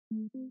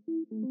Hello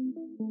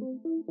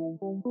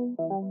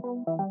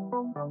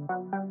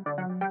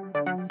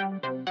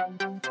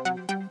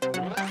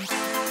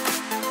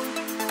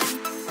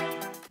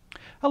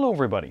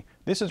everybody,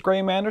 this is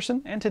Graeme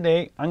Anderson, and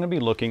today I'm going to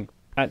be looking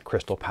at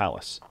Crystal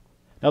Palace.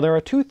 Now there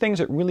are two things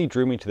that really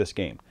drew me to this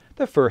game.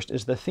 The first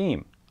is the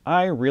theme.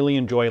 I really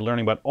enjoy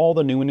learning about all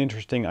the new and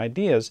interesting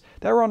ideas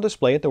that are on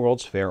display at the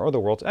World's Fair or the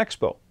World's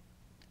Expo.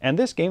 And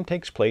this game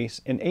takes place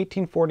in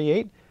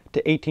 1848 to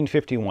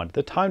 1851,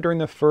 the time during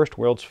the first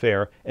World's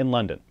Fair in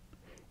London.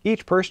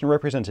 Each person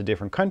represents a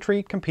different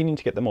country, competing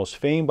to get the most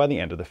fame by the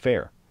end of the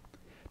fair.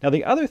 Now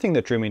the other thing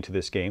that drew me into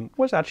this game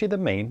was actually the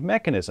main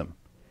mechanism.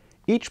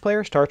 Each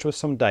player starts with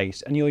some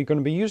dice, and you're going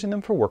to be using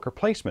them for worker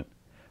placement.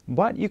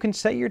 But you can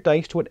set your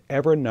dice to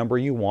whatever number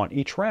you want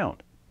each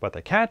round. But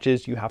the catch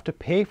is you have to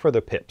pay for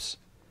the pips.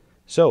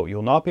 So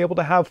you'll not be able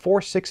to have 4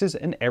 6s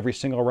in every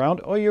single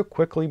round, or you'll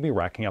quickly be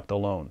racking up the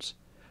loans.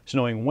 So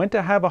knowing when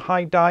to have a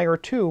high die or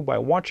two by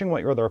watching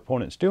what your other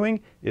opponent's doing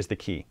is the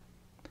key.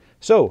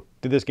 So,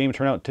 did this game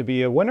turn out to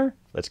be a winner?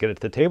 Let's get it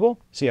to the table,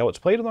 see how it's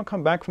played, and I'll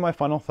come back for my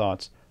final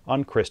thoughts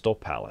on Crystal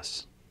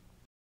Palace.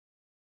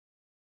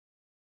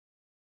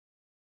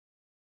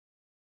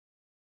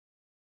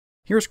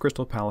 Here's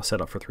Crystal Palace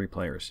set up for 3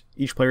 players.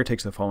 Each player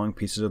takes the following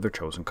pieces of their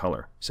chosen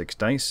color: 6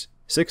 dice,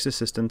 6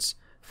 assistants,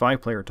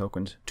 5 player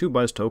tokens, 2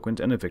 buzz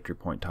tokens, and a victory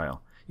point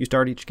tile. You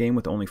start each game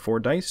with only 4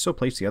 dice, so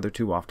place the other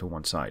 2 off to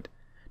one side.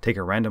 Take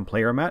a random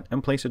player mat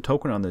and place a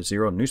token on the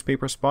 0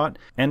 newspaper spot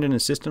and an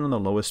assistant on the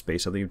lowest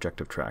space of the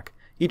objective track.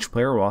 Each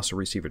player will also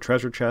receive a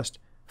treasure chest,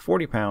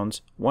 40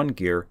 pounds, 1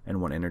 gear, and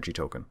 1 energy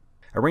token.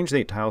 Arrange the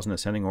 8 tiles in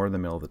ascending order in the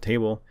middle of the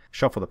table.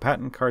 Shuffle the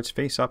patent cards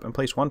face up and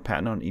place 1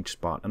 patent on each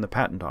spot in the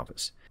patent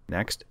office.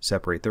 Next,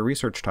 separate the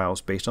research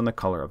tiles based on the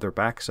color of their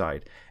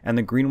backside, and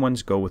the green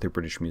ones go with the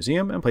British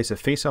Museum, and place a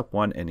face-up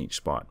one in each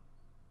spot.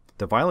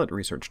 The violet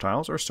research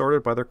tiles are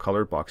sorted by their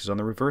colored boxes on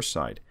the reverse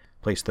side.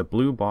 Place the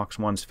blue box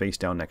ones face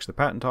down next to the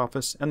patent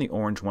office, and the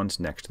orange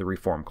ones next to the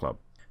Reform Club.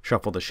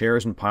 Shuffle the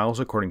shares in piles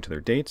according to their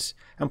dates,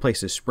 and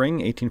place the spring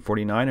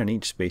 1849 on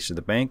each space of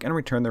the bank, and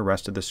return the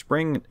rest of the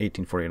spring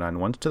 1849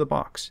 ones to the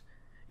box.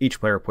 Each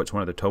player puts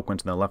one of the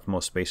tokens in the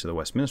leftmost space of the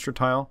Westminster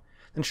tile.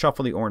 Then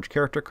shuffle the orange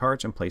character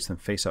cards and place them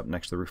face up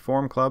next to the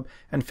Reform Club,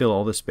 and fill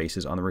all the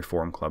spaces on the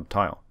Reform Club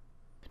tile.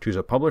 Choose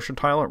a publisher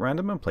tile at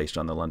random and place it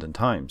on the London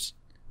Times.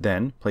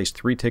 Then place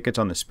 3 tickets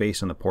on the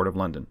space on the Port of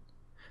London.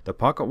 The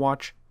pocket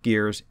watch,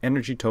 gears,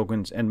 energy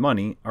tokens, and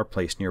money are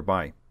placed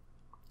nearby.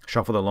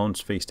 Shuffle the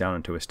loans face down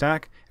into a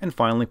stack, and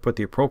finally put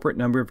the appropriate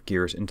number of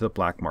gears into the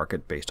black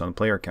market based on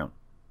player count.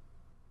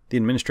 The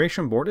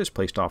administration board is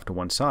placed off to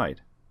one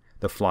side.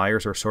 The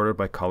flyers are sorted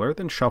by color,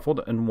 then shuffled,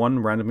 and 1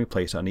 randomly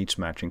placed on each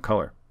matching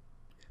color.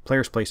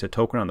 Players place a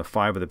token on the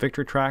 5 of the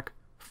victory track,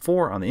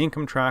 4 on the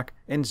income track,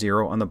 and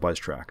 0 on the buzz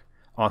track.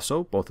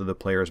 Also, both of the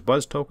players'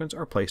 buzz tokens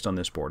are placed on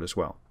this board as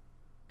well.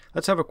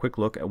 Let's have a quick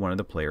look at one of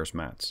the players'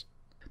 mats.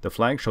 The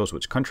flag shows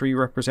which country you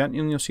represent,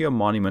 and you'll see a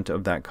monument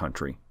of that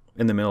country.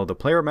 In the middle of the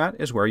player mat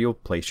is where you'll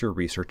place your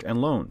research and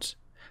loans.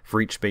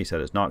 For each space that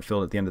is not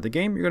filled at the end of the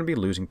game, you're going to be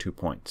losing 2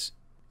 points.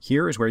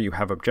 Here is where you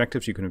have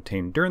objectives you can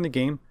obtain during the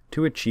game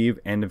to achieve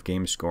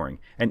end-of-game scoring,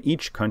 and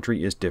each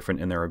country is different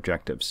in their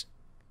objectives.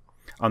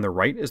 On the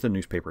right is the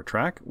newspaper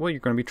track. Well, you're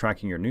going to be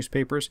tracking your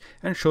newspapers,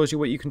 and shows you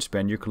what you can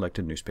spend your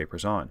collected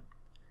newspapers on.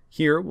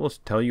 Here we'll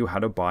tell you how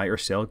to buy or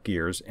sell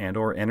gears and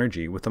or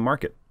energy with the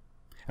market.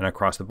 And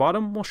across the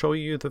bottom we'll show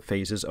you the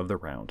phases of the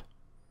round.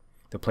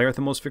 The player with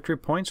the most victory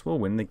points will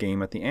win the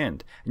game at the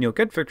end, and you'll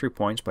get victory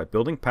points by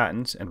building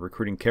patents and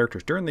recruiting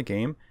characters during the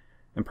game,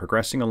 and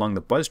progressing along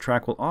the buzz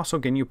track will also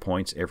gain you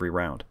points every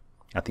round.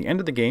 At the end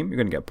of the game, you're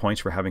going to get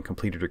points for having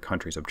completed your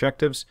country's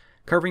objectives,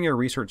 covering your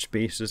research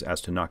spaces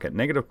as to not get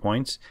negative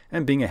points,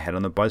 and being ahead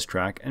on the buzz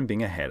track and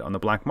being ahead on the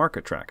black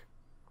market track.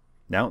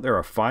 Now, there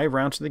are 5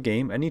 rounds to the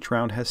game, and each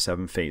round has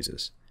 7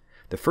 phases.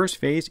 The first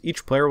phase,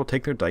 each player will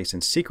take their dice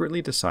and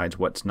secretly decides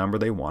what number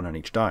they want on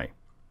each die.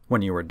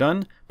 When you are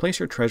done, place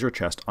your treasure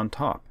chest on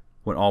top.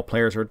 When all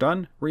players are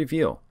done,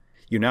 reveal.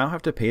 You now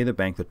have to pay the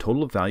bank the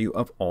total value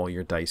of all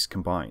your dice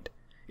combined.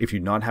 If you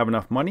do not have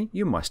enough money,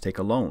 you must take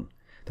a loan.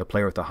 The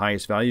player with the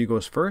highest value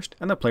goes first,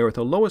 and the player with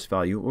the lowest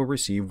value will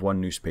receive 1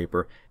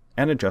 newspaper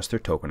and adjust their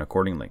token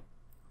accordingly.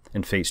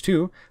 In Phase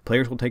 2,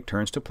 players will take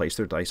turns to place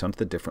their dice onto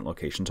the different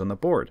locations on the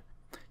board.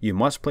 You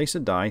must place a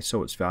die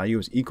so its value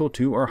is equal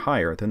to or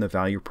higher than the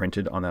value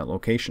printed on that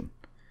location.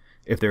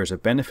 If there is a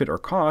benefit or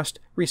cost,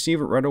 receive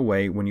it right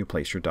away when you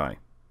place your die.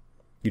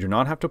 You do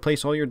not have to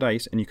place all your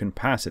dice, and you can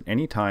pass at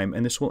any time,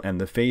 and this will end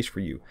the phase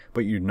for you,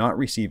 but you do not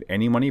receive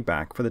any money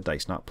back for the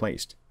dice not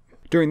placed.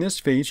 During this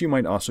phase, you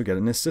might also get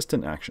an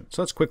assistant action,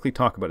 so let's quickly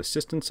talk about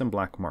assistants and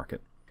black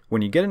market.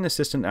 When you get an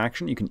assistant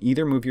action, you can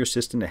either move your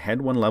assistant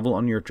ahead 1 level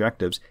on your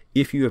objectives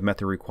if you have met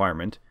the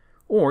requirement,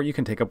 or you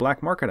can take a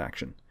black market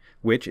action,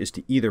 which is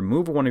to either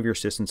move one of your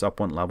assistants up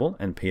 1 level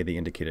and pay the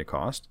indicated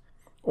cost,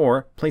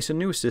 or place a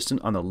new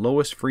assistant on the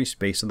lowest free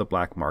space of the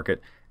black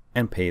market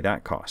and pay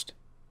that cost.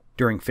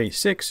 During Phase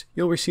 6,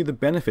 you'll receive the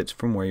benefits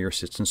from where your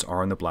assistants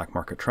are on the black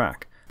market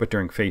track. But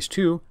during Phase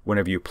 2,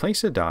 whenever you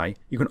place a die,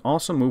 you can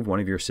also move one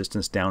of your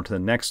assistants down to the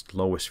next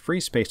lowest free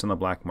space on the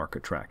black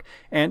market track.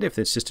 And if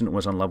the assistant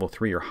was on level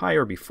 3 or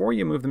higher before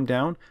you move them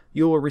down,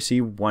 you will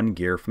receive 1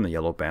 gear from the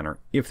yellow banner,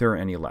 if there are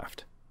any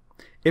left.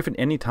 If at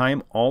any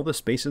time all the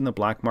spaces in the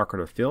black market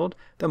are filled,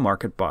 the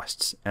market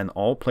busts, and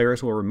all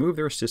players will remove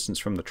their assistants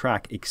from the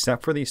track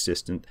except for the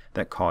assistant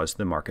that caused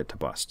the market to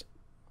bust.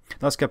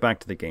 Now let's get back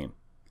to the game.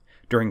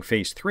 During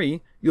Phase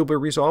 3, you'll be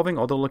resolving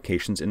all the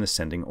locations in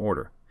ascending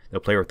order. The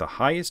player with the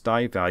highest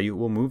die value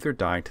will move their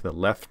die to the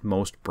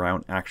leftmost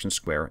brown action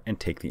square and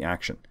take the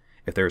action.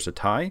 If there is a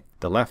tie,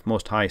 the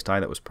leftmost highest die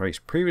that was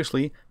placed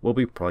previously will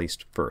be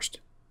placed first.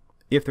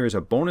 If there is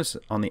a bonus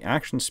on the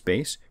action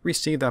space,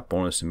 receive that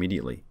bonus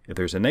immediately. If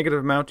there's a negative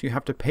amount, you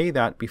have to pay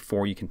that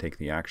before you can take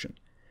the action.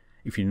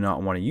 If you do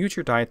not want to use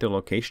your die at their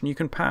location, you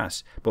can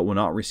pass, but will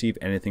not receive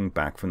anything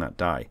back from that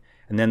die,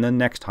 and then the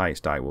next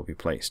highest die will be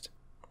placed.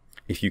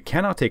 If you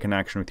cannot take an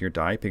action with your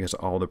die because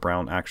all the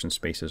brown action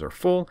spaces are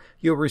full,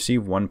 you'll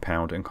receive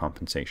 £1 in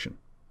compensation.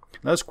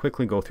 Let's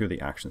quickly go through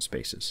the action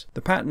spaces.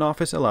 The patent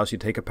office allows you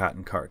to take a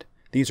patent card.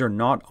 These are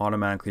not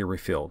automatically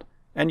refilled,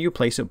 and you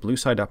place it blue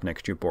side up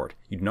next to your board.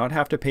 You do not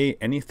have to pay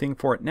anything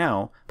for it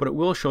now, but it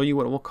will show you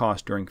what it will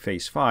cost during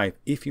Phase 5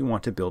 if you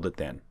want to build it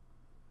then.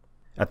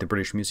 At the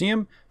British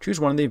Museum, choose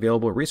one of the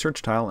available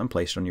research tile and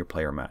place it on your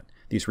player mat.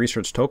 These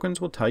research tokens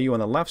will tell you on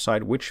the left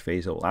side which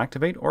phase it will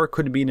activate, or it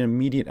could be an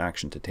immediate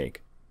action to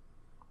take.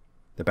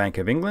 The Bank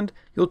of England,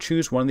 you'll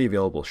choose one of the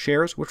available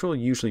shares, which will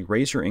usually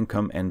raise your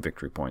income and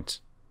victory points.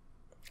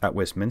 At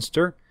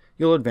Westminster,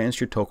 you'll advance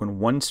your token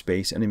one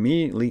space and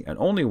immediately and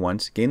only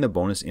once gain the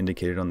bonus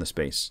indicated on the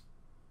space.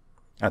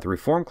 At the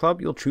Reform Club,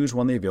 you'll choose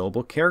one of the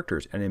available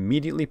characters and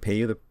immediately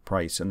pay the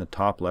price in the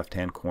top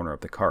left-hand corner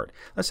of the card.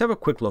 Let's have a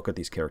quick look at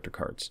these character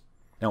cards.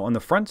 Now on the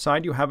front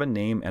side, you have a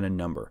name and a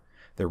number.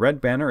 The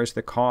red banner is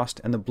the cost,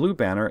 and the blue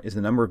banner is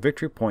the number of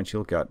victory points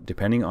you'll get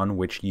depending on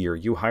which year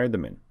you hired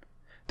them in.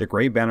 The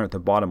gray banner at the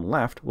bottom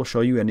left will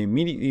show you any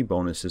immediate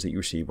bonuses that you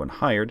receive when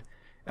hired,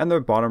 and the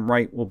bottom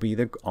right will be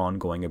the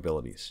ongoing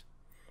abilities.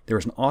 There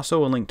is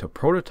also a link to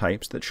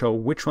prototypes that show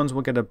which ones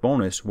will get a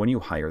bonus when you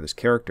hire this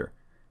character.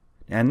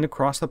 And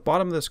across the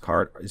bottom of this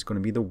card is going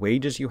to be the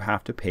wages you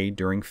have to pay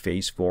during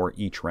Phase 4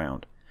 each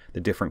round.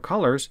 The different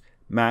colors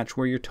match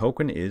where your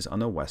token is on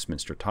the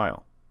Westminster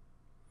tile.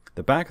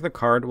 The back of the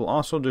card will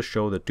also just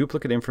show the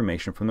duplicate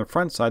information from the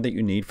front side that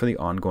you need for the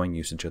ongoing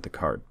usage of the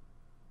card.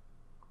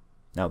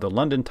 Now the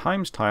London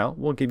Times tile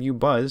will give you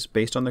buzz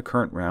based on the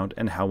current round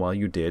and how well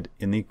you did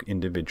in the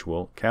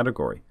individual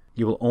category.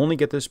 You will only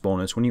get this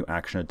bonus when you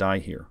action a die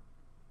here.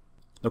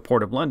 The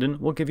Port of London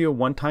will give you a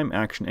one-time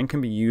action and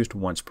can be used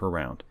once per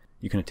round.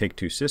 You can take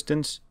 2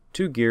 assistants,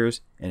 2 gears,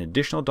 an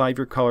additional die of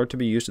your color to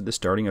be used at the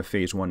starting of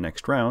Phase 1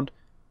 next round,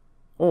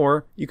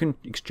 or you can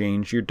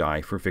exchange your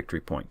die for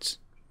victory points.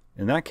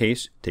 In that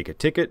case, take a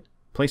ticket,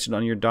 place it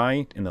on your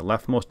die in the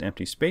leftmost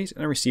empty space,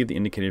 and receive the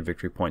indicated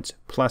victory points,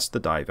 plus the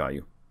die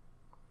value.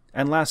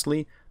 And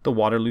lastly, the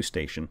Waterloo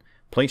Station.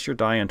 Place your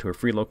die onto a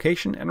free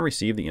location and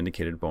receive the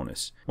indicated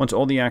bonus. Once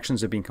all the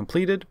actions have been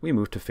completed, we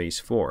move to Phase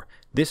 4.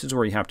 This is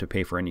where you have to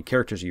pay for any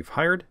characters you've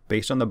hired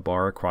based on the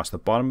bar across the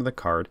bottom of the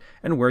card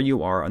and where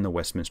you are on the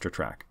Westminster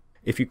track.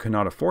 If you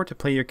cannot afford to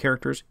pay your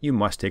characters, you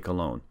must take a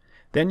loan.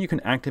 Then you can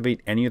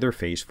activate any of their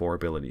Phase 4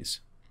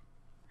 abilities.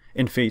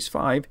 In Phase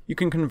 5, you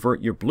can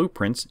convert your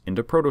blueprints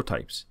into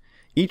prototypes.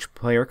 Each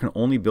player can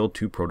only build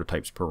 2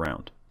 prototypes per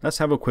round. Let's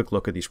have a quick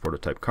look at these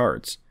prototype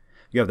cards.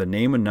 You have the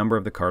name and number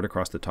of the card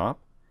across the top,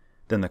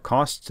 then the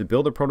costs to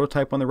build a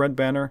prototype on the red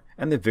banner,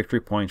 and the victory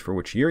points for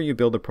which year you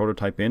build the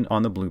prototype in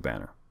on the blue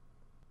banner.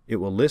 It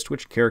will list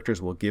which characters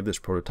will give this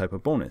prototype a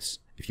bonus.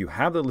 If you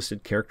have the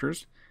listed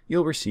characters,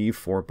 you'll receive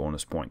 4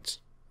 bonus points.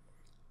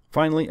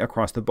 Finally,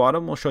 across the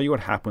bottom will show you what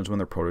happens when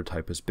the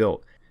prototype is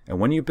built. And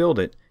when you build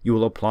it, you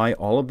will apply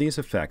all of these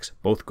effects,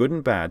 both good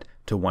and bad,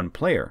 to one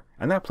player,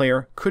 and that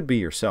player could be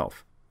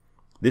yourself.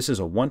 This is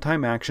a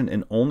one-time action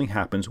and only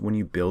happens when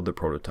you build the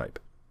prototype.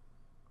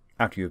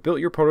 After you have built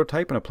your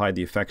prototype and applied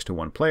the effects to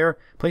one player,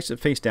 place it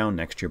face down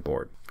next to your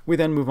board. We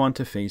then move on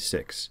to Phase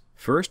 6.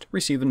 First,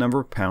 receive the number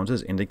of pounds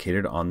as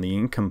indicated on the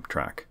income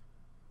track.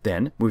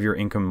 Then, move your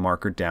income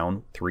marker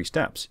down 3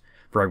 steps.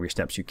 For every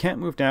steps you can't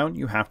move down,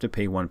 you have to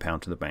pay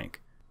 £1 to the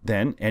bank.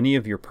 Then, any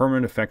of your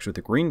permanent effects with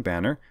the green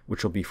banner,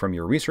 which will be from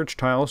your research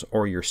tiles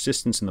or your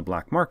assistants in the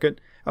black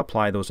market,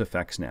 apply those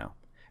effects now.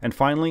 And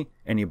finally,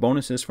 any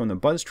bonuses from the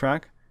buzz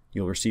track,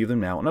 you'll receive them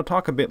now, and I'll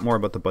talk a bit more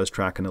about the buzz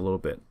track in a little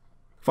bit.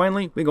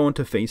 Finally, we go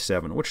into Phase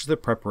 7, which is the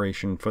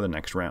preparation for the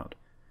next round.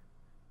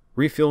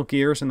 Refill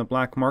gears in the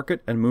black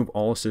market and move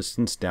all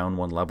assistants down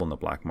 1 level in the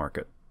black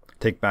market.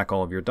 Take back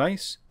all of your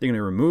dice, then you're going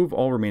to remove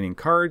all remaining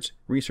cards,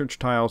 research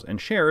tiles,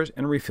 and shares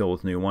and refill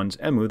with new ones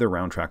and move the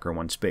round tracker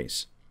 1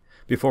 space.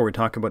 Before we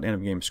talk about end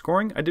of game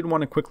scoring, I did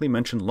want to quickly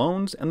mention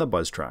loans and the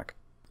buzz track.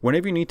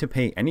 Whenever you need to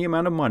pay any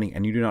amount of money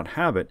and you do not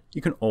have it,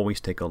 you can always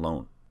take a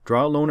loan.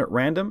 Draw a loan at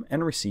random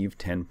and receive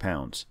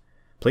 £10.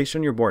 Place it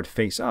on your board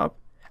face up,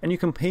 and you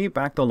can pay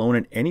back the loan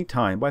at any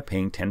time by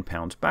paying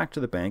 £10 back to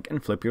the bank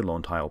and flip your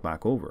loan tile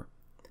back over.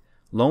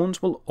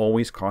 Loans will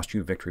always cost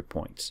you victory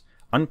points.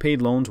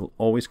 Unpaid loans will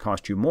always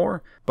cost you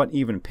more, but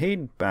even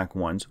paid back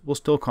ones will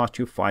still cost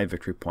you 5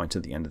 victory points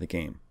at the end of the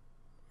game.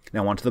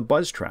 Now onto the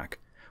buzz track.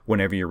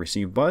 Whenever you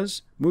receive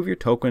buzz, move your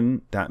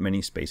token that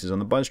many spaces on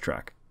the buzz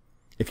track.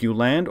 If you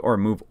land or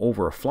move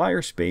over a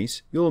flyer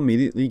space, you'll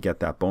immediately get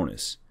that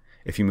bonus.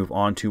 If you move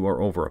onto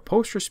or over a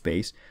poster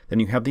space, then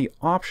you have the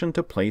option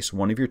to place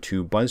one of your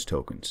 2 buzz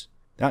tokens.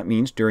 That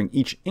means during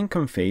each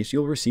income phase,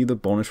 you'll receive the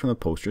bonus from the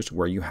posters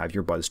where you have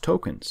your buzz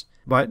tokens.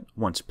 But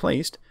once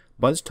placed,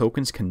 buzz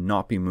tokens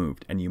cannot be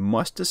moved, and you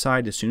must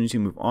decide as soon as you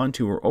move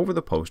onto or over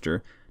the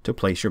poster to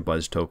place your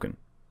buzz token.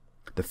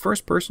 The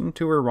first person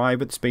to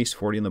arrive at space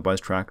 40 on the buzz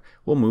track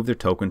will move their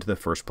token to the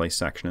first place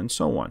section, and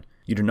so on.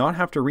 You do not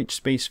have to reach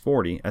space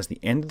 40, as the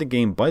end of the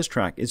game buzz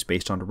track is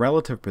based on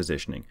relative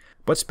positioning,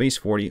 but space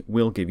 40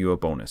 will give you a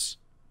bonus.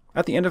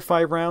 At the end of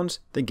 5 rounds,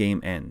 the game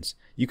ends.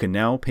 You can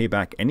now pay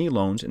back any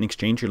loans and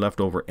exchange your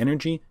leftover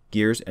energy,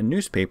 gears, and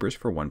newspapers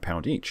for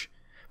 £1 each.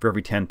 For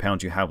every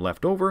 £10 you have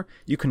left over,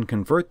 you can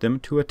convert them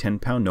to a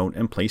 £10 note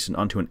and place it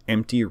onto an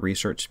empty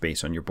research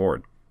space on your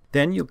board.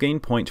 Then you'll gain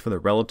points for the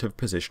relative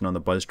position on the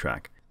buzz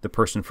track. The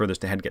person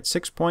furthest ahead gets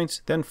 6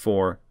 points, then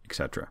 4,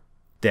 etc.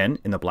 Then,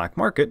 in the black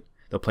market,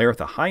 the player with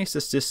the highest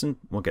assistant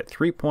will get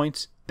 3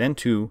 points, then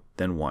 2,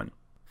 then 1.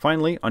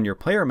 Finally, on your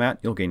player mat,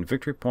 you'll gain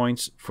victory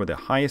points for the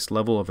highest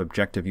level of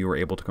objective you were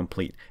able to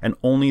complete, and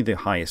only the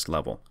highest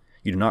level.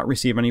 You do not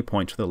receive any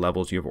points for the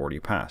levels you have already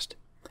passed.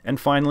 And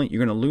finally,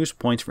 you're going to lose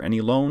points for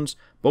any loans,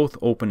 both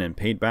open and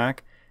paid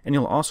back, and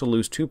you'll also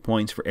lose 2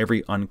 points for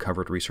every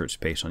uncovered research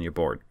space on your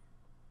board.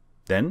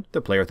 Then,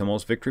 the player with the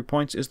most victory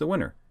points is the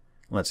winner.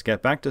 Let's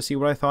get back to see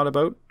what I thought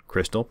about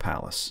Crystal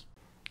Palace.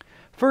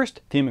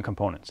 First, theme and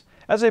components.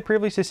 As I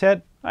previously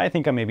said, I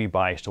think I may be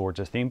biased towards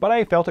this theme, but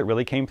I felt it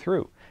really came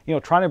through.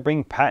 Trying to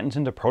bring patents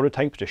into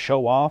prototypes to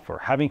show off, or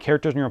having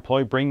characters in your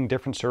employ bring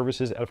different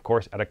services, of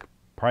course, at a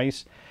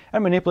price,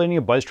 and manipulating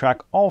a buzz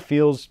track all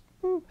feels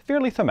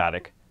fairly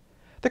thematic.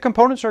 The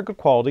components are good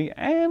quality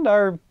and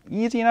are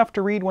easy enough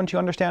to read once you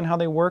understand how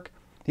they work.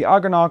 The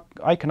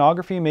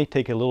iconography may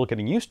take a little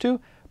getting used to,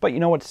 but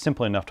it's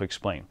simple enough to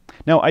explain.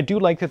 Now, I do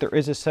like that there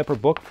is a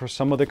separate book for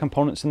some of the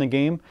components in the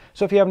game,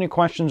 so if you have any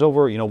questions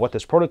over, what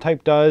this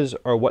prototype does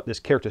or what this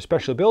character's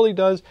special ability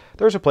does,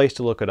 there's a place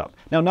to look it up.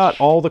 Now,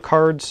 not all the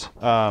cards,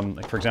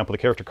 like for example, the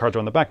character cards are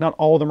on the back, not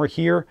all of them are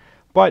here,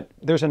 but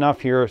there's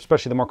enough here,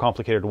 especially the more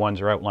complicated ones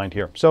are outlined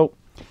here. So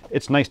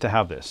it's nice to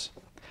have this.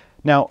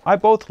 Now, I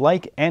both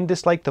like and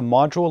dislike the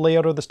module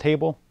layout of this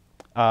table.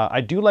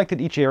 I do like that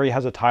each area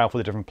has a tile for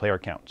the different player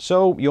count.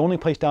 So you only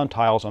place down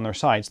tiles on their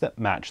sides that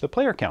match the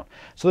player count.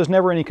 So there's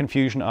never any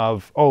confusion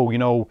of,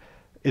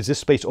 is this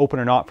space open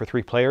or not for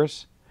 3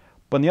 players?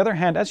 But on the other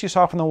hand, as you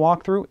saw from the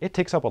walkthrough, it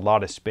takes up a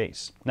lot of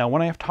space. Now,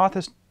 when I have taught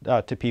this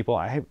to people,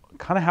 I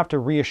kind of have to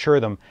reassure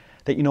them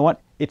that,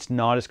 it's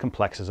not as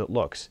complex as it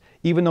looks.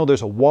 Even though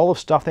there's a wall of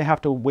stuff they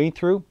have to wade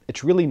through,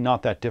 it's really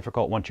not that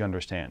difficult once you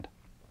understand.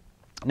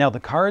 Now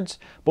the cards,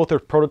 both their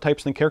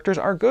prototypes and the characters,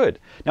 are good.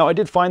 Now I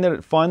did find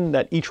that fun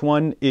that each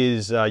one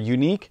is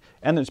unique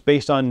and it's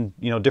based on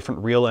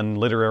different real and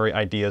literary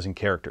ideas and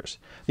characters.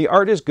 The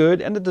art is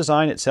good and the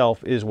design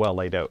itself is well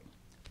laid out.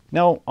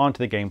 Now on to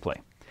the gameplay.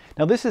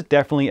 Now this is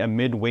definitely a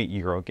mid-weight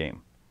Euro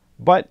game,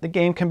 but the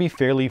game can be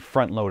fairly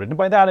front-loaded, and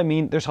by that I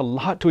mean there's a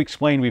lot to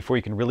explain before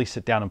you can really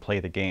sit down and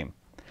play the game.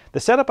 The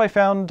setup I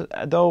found,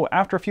 though,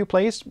 after a few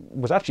plays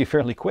was actually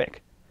fairly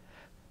quick.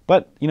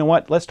 But you know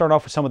what, let's start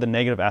off with some of the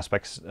negative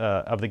aspects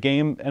of the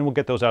game, and we'll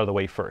get those out of the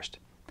way first.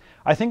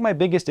 I think my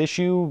biggest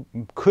issue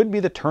could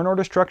be the turn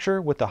order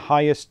structure with the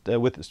highest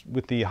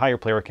with the higher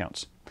player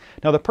counts.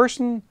 Now the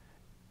person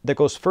that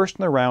goes first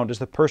in the round is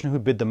the person who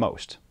bid the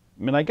most.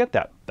 I mean, I get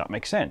that. That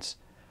makes sense.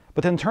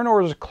 But then turn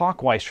order is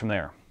clockwise from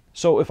there.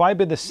 So if I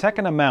bid the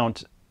second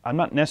amount, I'm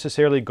not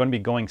necessarily going to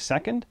be going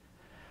second.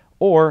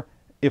 Or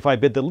if I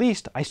bid the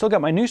least, I still got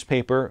my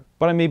newspaper,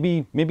 but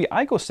maybe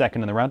I go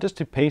second in the round just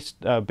to pace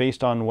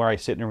based on where I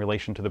sit in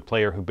relation to the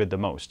player who bid the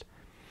most.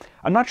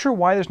 I'm not sure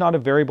why there's not a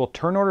variable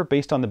turn order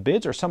based on the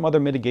bids or some other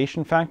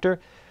mitigation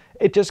factor.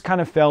 It just kind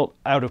of felt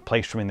out of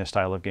place for me in this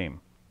style of game.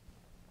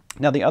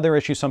 Now the other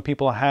issue some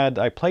people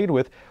I played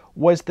with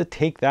was the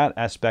take that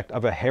aspect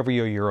of a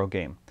heavier Euro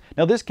game.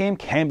 Now this game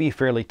can be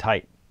fairly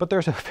tight, but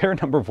there's a fair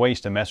number of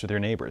ways to mess with your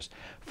neighbors.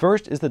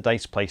 First is the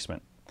dice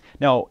placement.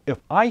 Now if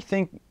I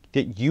think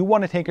that you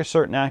want to take a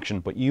certain action,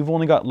 but you've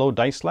only got low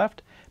dice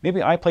left,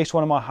 maybe I place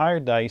one of my higher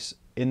dice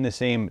in the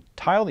same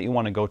tile that you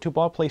want to go to,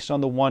 but I'll place it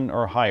on the 1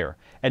 or higher,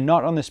 and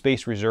not on the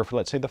space reserved for,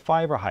 let's say, the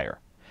 5 or higher.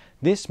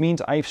 This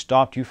means I've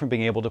stopped you from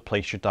being able to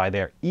place your die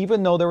there,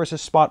 even though there was a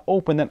spot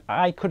open that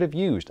I could have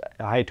used.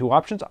 I had 2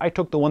 options, I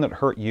took the one that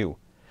hurt you.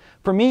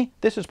 For me,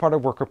 this is part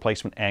of worker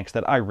placement angst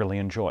that I really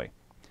enjoy.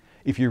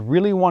 If you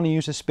really want to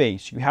use a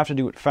space, you have to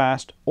do it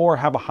fast, or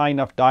have a high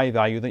enough die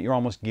value that you're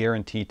almost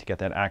guaranteed to get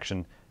that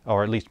action,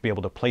 or at least be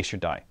able to place your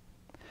die.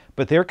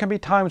 But there can be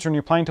times when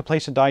you're planning to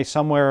place a die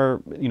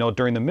somewhere,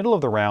 during the middle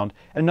of the round,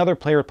 and another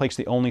player places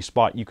the only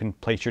spot you can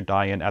place your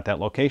die in at that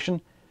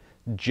location,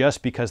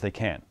 just because they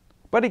can.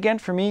 But again,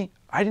 for me,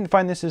 I didn't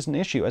find this as an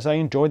issue, as I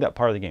enjoyed that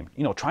part of the game.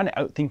 You know, trying to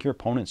outthink your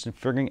opponents and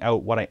figuring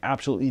out what I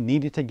absolutely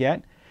needed to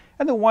get,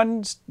 and the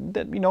ones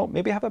that, you know,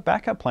 maybe have a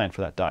backup plan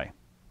for that die.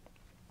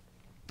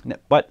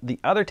 But the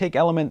other take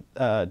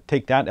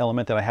that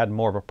element that I had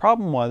more of a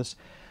problem was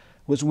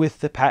with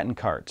the patent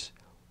cards.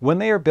 When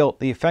they are built,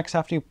 the effects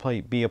have to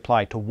be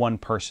applied to one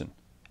person.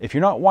 If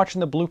you're not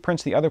watching the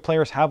blueprints the other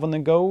players have on the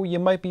go, you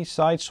might be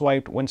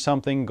sideswiped when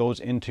something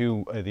goes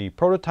into the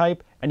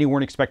prototype and you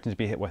weren't expecting to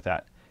be hit with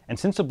that. And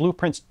since the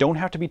blueprints don't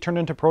have to be turned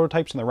into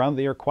prototypes in the round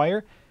they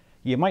require,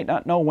 you might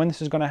not know when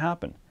this is going to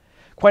happen.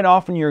 Quite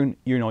often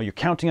you're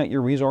counting out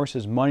your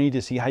resources, money,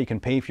 to see how you can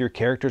pay for your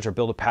characters or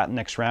build a patent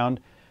next round.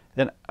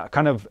 Then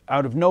kind of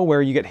out of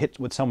nowhere you get hit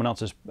with someone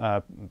else's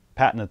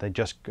patent that they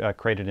just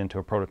created into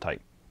a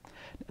prototype.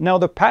 Now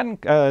the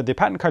patent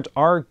cards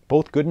are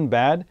both good and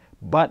bad,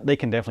 but they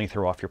can definitely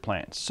throw off your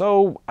plans.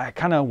 So I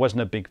kind of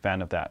wasn't a big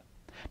fan of that.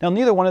 Now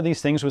neither one of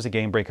these things was a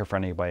game breaker for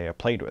anybody I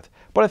played with,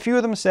 but a few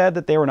of them said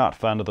that they were not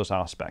fond of those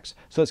aspects.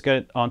 So let's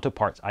get on to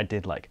parts I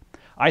did like.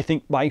 I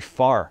think by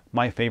far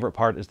my favorite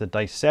part is the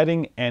dice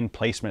setting and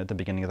placement at the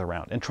beginning of the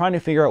round, and trying to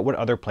figure out what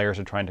other players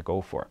are trying to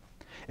go for.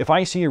 If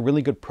I see a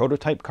really good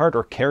prototype card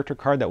or character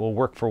card that will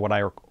work for what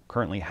I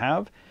currently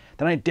have,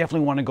 then I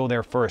definitely want to go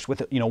there first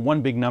with, you know,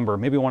 one big number.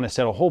 Maybe I want to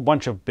set a whole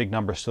bunch of big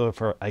numbers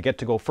so I get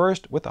to go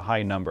first with a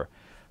high number.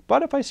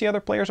 But if I see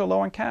other players are low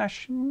on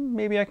cash,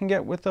 maybe I can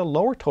get with a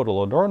lower total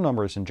or lower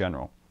numbers in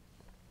general.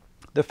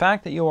 The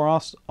fact that you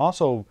are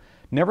also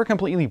never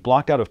completely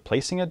blocked out of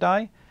placing a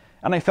die,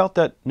 and I felt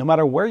that no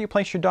matter where you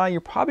place your die,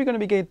 you're probably going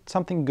to get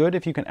something good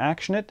if you can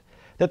action it,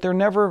 that there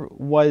never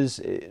was,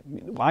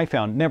 I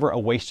found, never a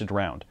wasted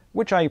round,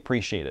 which I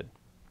appreciated.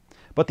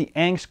 But the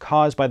angst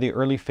caused by the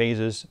early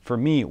phases, for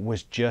me,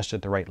 was just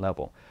at the right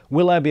level.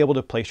 Will I be able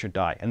to place your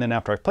die? And then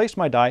after I've placed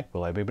my die,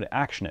 will I be able to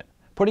action it?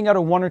 Putting out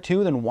a 1 or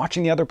 2, then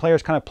watching the other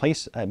players kind of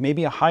place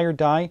maybe a higher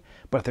die,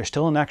 but if there's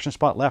still an action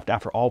spot left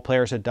after all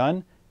players had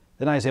done,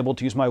 then I was able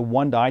to use my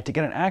 1 die to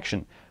get an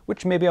action,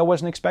 which maybe I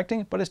wasn't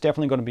expecting, but it's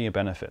definitely going to be a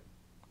benefit.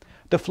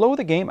 The flow of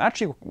the game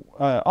actually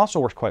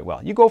also works quite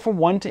well. You go from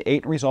 1 to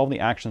 8 and resolve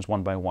the actions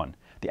one by one.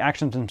 The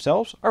actions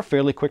themselves are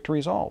fairly quick to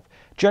resolve.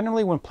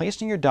 Generally, when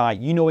placing your die,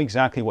 you know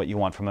exactly what you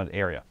want from that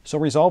area, so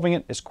resolving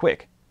it is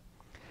quick.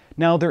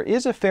 Now, there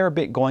is a fair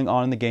bit going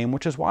on in the game,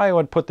 which is why I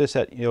would put this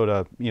at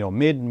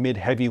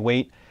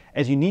mid-heavyweight,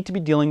 as you need to be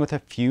dealing with a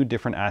few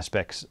different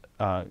aspects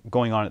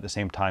going on at the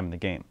same time in the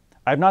game.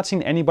 I've not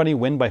seen anybody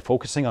win by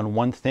focusing on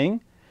one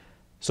thing,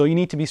 so you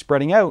need to be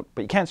spreading out,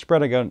 but you can't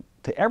spread out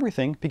to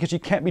everything because you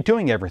can't be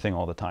doing everything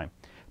all the time.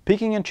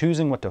 Picking and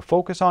choosing what to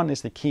focus on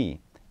is the key.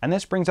 And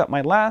this brings up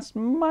my last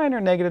minor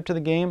negative to the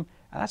game,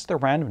 and that's the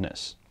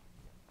randomness.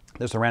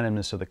 There's the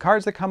randomness of the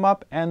cards that come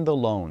up and the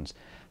loans.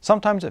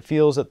 Sometimes it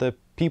feels that the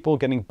people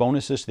getting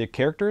bonuses to their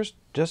characters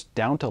just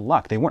down to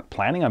luck. They weren't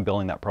planning on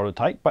building that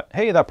prototype, but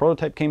hey, that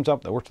prototype came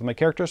up that works with my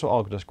character, so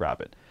I'll just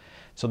grab it.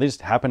 So they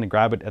just happen to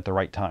grab it at the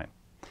right time.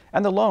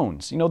 And the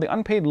loans. You know, the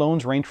unpaid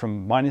loans range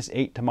from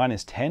 -8 to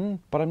 -10,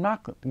 but I'm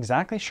not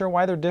exactly sure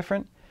why they're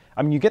different.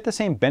 I mean, you get the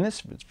same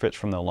benefits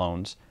from the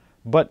loans,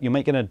 but you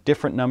might get a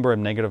different number of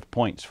negative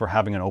points for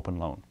having an open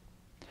loan.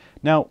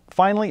 Now,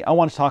 finally, I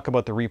want to talk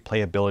about the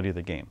replayability of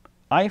the game.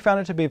 I found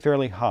it to be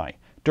fairly high.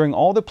 During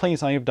all the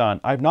plays I have done,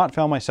 I've not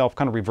found myself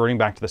kind of reverting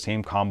back to the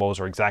same combos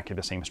or exactly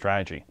the same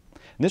strategy.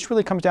 And this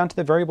really comes down to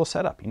the variable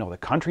setup. You know, the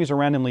countries are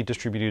randomly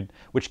distributed,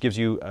 which gives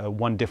you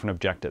one different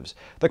objectives.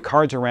 The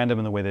cards are random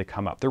in the way they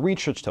come up. The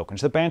research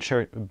tokens, the bank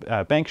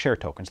share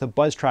tokens, the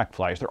buzz track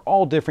flyers, they're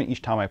all different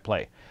each time I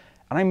play.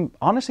 And I'm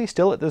honestly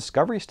still at the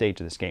discovery stage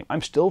of this game.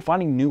 I'm still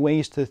finding new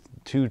ways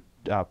to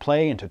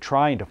play and to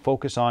try and to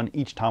focus on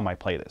each time I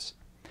play this.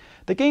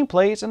 The game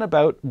plays in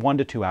about 1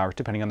 to 2 hours,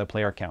 depending on the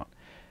player count.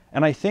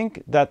 And I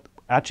think that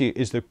actually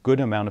is the good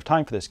amount of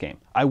time for this game.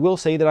 I will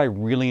say that I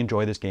really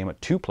enjoy this game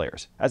at 2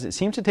 players, as it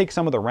seems to take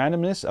some of the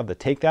randomness of the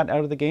take that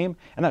out of the game,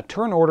 and that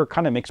turn order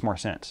kind of makes more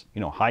sense.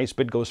 You know, highest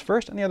bid goes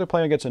first, and the other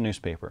player gets a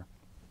newspaper.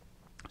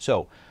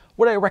 So,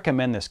 would I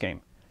recommend this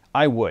game?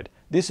 I would.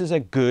 This is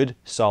a good,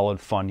 solid,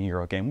 fun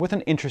Euro game with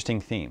an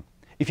interesting theme.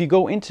 If you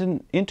go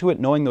into it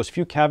knowing those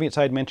few caveats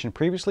I had mentioned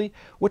previously,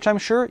 which I'm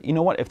sure, you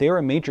know what, if they are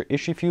a major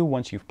issue for you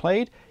once you've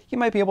played, you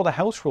might be able to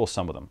house rule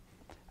some of them.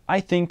 I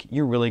think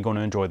you're really going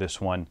to enjoy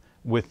this one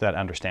with that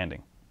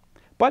understanding.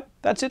 But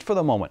that's it for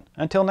the moment.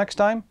 Until next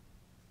time,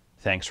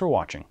 thanks for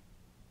watching.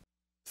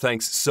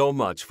 Thanks so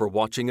much for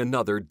watching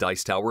another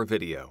Dice Tower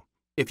video.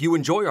 If you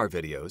enjoy our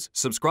videos,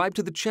 subscribe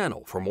to the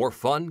channel for more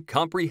fun,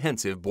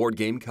 comprehensive board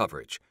game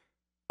coverage.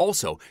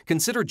 Also,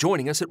 consider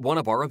joining us at one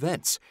of our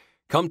events.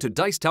 Come to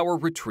Dice Tower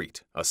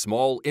Retreat, a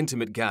small,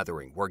 intimate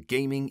gathering where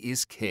gaming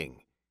is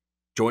king.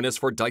 Join us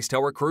for Dice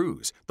Tower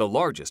Cruise, the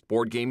largest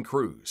board game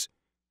cruise.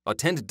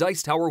 Attend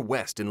Dice Tower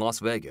West in Las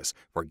Vegas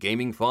for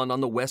gaming fun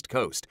on the West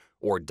Coast,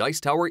 or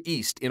Dice Tower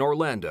East in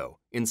Orlando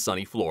in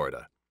sunny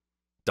Florida.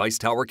 Dice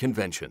Tower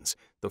Conventions,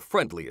 the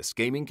friendliest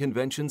gaming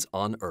conventions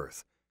on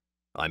Earth.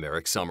 I'm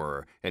Eric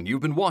Summerer, and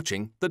you've been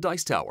watching The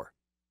Dice Tower.